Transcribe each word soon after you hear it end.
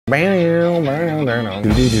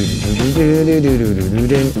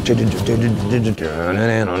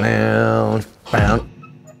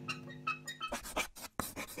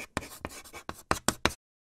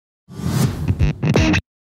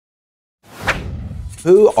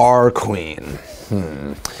Who are Queen?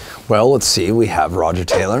 Well, let's see. We have Roger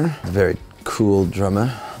Taylor, a very cool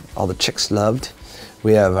drummer all the chicks loved.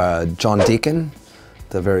 We have John Deacon,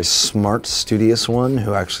 the very smart, studious one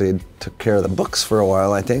who actually took care of the books for a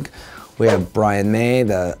while, I think. We have Brian May,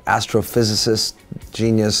 the astrophysicist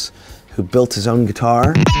genius who built his own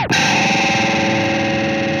guitar.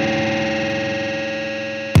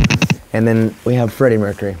 And then we have Freddie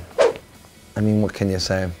Mercury. I mean, what can you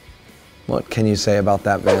say? What can you say about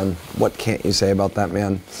that man? What can't you say about that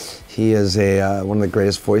man? He is one of the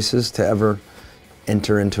greatest voices to ever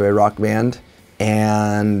enter into a rock band,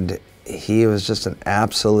 and he was just an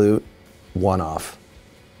absolute one-off.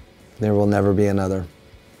 There will never be another.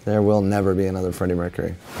 There will never be another Freddie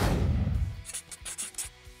Mercury.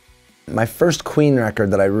 My first Queen record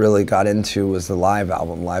that I really got into was the live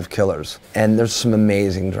album, Live Killers. And there's some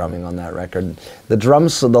amazing drumming on that record. The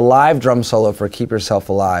live drum solo for Keep Yourself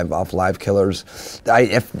Alive off Live Killers.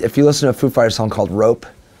 If you listen to a Foo Fighters song called Rope,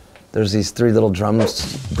 there's these 3 little drum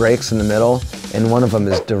breaks in the middle, and one of them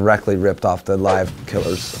is directly ripped off the Live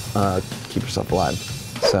Killers, Keep Yourself Alive.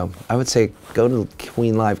 So I would say go to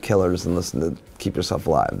Queen Live Killers and listen to Keep Yourself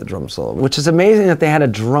Alive, the drum solo. Which is amazing that they had a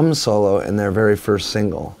drum solo in their very first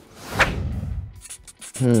single.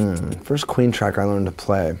 First Queen track I learned to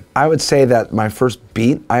play. I would say that my first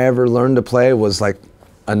beat I ever learned to play was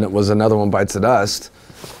Another One Bites the Dust.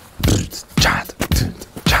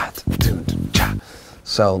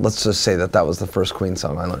 So let's just say that was the first Queen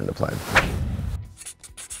song I learned to play.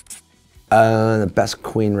 The best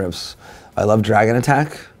Queen riffs. I love Dragon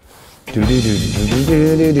Attack. Keep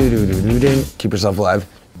Yourself Alive.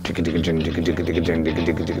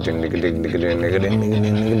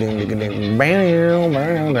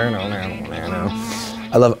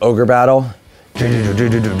 I love Ogre Battle.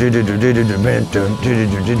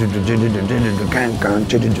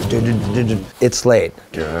 It's Late.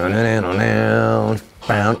 If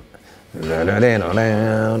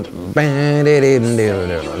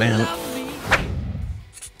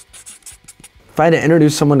I had to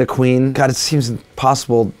introduce someone to Queen, God, it seems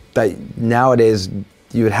impossible that nowadays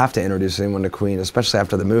you would have to introduce anyone to Queen, especially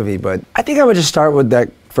after the movie, but I think I would just start with that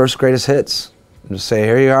first greatest hits. And just say,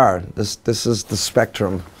 here you are, this is the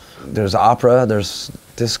spectrum. There's opera, there's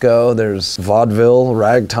disco, there's vaudeville,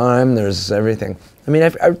 ragtime, there's everything. I mean, I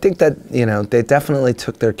think that, they definitely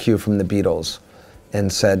took their cue from the Beatles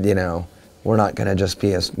and said, we're not gonna just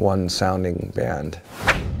be a one-sounding band.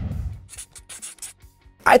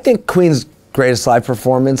 I think Queen's greatest live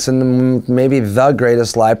performance, and maybe the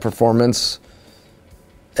greatest live performance,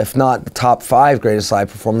 if not the top 5 greatest live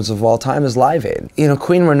performance of all time, is Live Aid.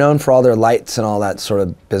 Queen were known for all their lights and all that sort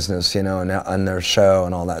of business, and their show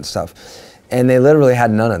and all that stuff. And they literally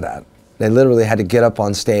had none of that. They literally had to get up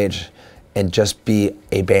on stage and just be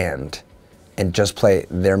a band and just play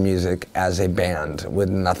their music as a band with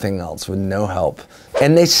nothing else, with no help.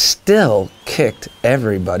 And they still kicked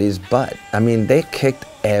everybody's butt. I mean, they kicked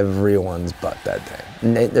everyone's butt that day.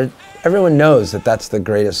 And everyone knows that that's the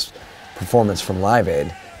greatest performance from Live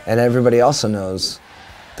Aid, and everybody also knows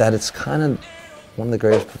that it's kind of one of the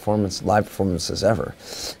greatest live performances ever.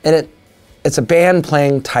 And it's a band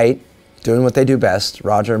playing tight, doing what they do best,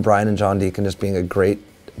 Roger and Brian and John Deacon just being a great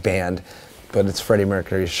band, but it's Freddie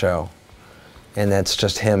Mercury's show. And that's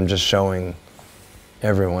just him just showing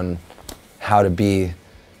everyone how to be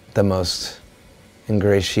the most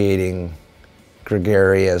ingratiating,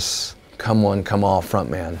 gregarious, come one, come all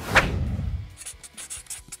frontman.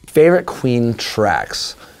 Favorite Queen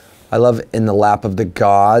tracks. I love In the Lap of the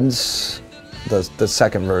Gods, the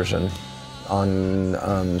second version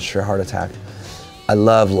on Sheer Heart Attack. I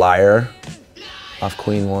love Liar off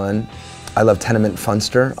Queen 1. I love Tenement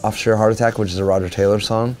Funster off Sheer Heart Attack, which is a Roger Taylor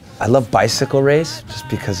song. I love Bicycle Race, just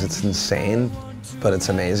because it's insane, but it's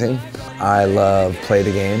amazing. I love Play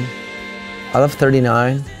the Game. I love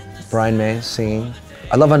 39, Brian May singing.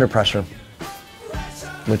 I love Under Pressure,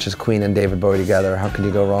 which is Queen and David Bowie together. How could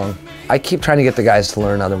you go wrong? I keep trying to get the guys to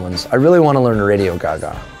learn other ones. I really want to learn Radio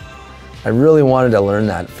Gaga. I really wanted to learn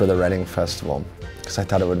that for the Reading Festival, because I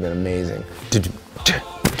thought it would have been amazing.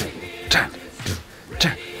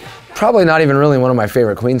 Probably not even really one of my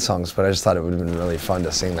favorite Queen songs, but I just thought it would have been really fun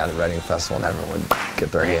to sing that at Reading Festival and everyone would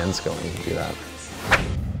get their hands going and do that.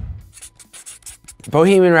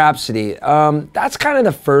 Bohemian Rhapsody. That's kind of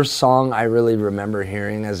the first song I really remember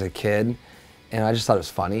hearing as a kid, and I just thought it was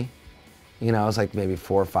funny. You know, I was like maybe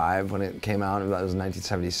 4 or 5 when it came out. It was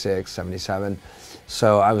 1976, 77.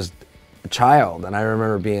 So I was a child, and I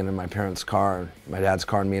remember being in my parents' car, my dad's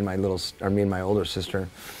car, and me and my older sister,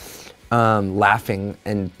 laughing.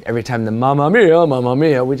 And every time the Mamma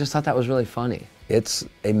Mia, we just thought that was really funny. It's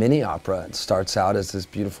a mini opera. It starts out as this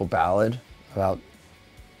beautiful ballad about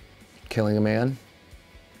killing a man.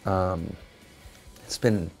 It's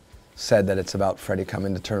been said that it's about Freddie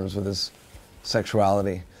coming to terms with his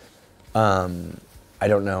sexuality. I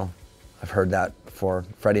don't know. I've heard that before.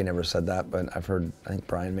 Freddie never said that, but I've heard, I think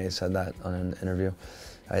Brian May said that on an interview.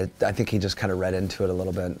 I think he just kind of read into it a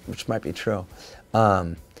little bit, which might be true.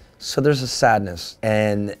 So there's a sadness,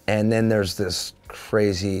 and then there's this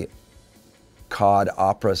crazy cod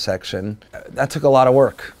opera section. That took a lot of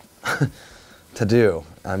work to do.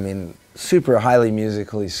 I mean, super highly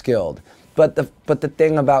musically skilled. But the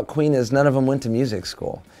thing about Queen is none of them went to music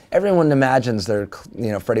school. Everyone imagines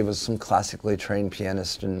Freddie was some classically trained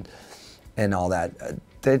pianist and all that.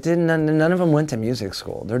 They didn't. None of them went to music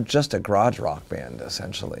school. They're just a garage rock band,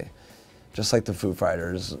 essentially, just like the Foo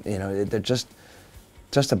Fighters. You know, they're just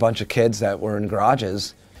a bunch of kids that were in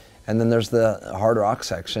garages, and then there's the hard rock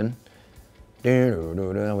section. We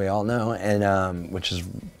all know, and which is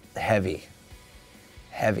heavy.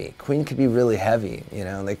 Heavy. Queen could be really heavy. You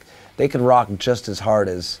know, like they could rock just as hard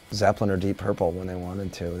as Zeppelin or Deep Purple when they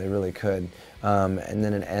wanted to. They really could. And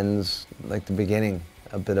then it ends like the beginning,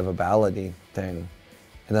 a bit of a ballady thing.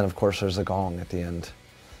 And then, of course, there's a gong at the end,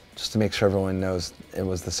 just to make sure everyone knows it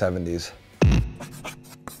was the 70s.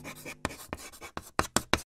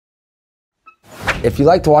 If you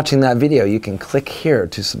liked watching that video, you can click here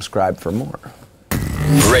to subscribe for more.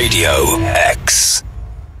 Radio X.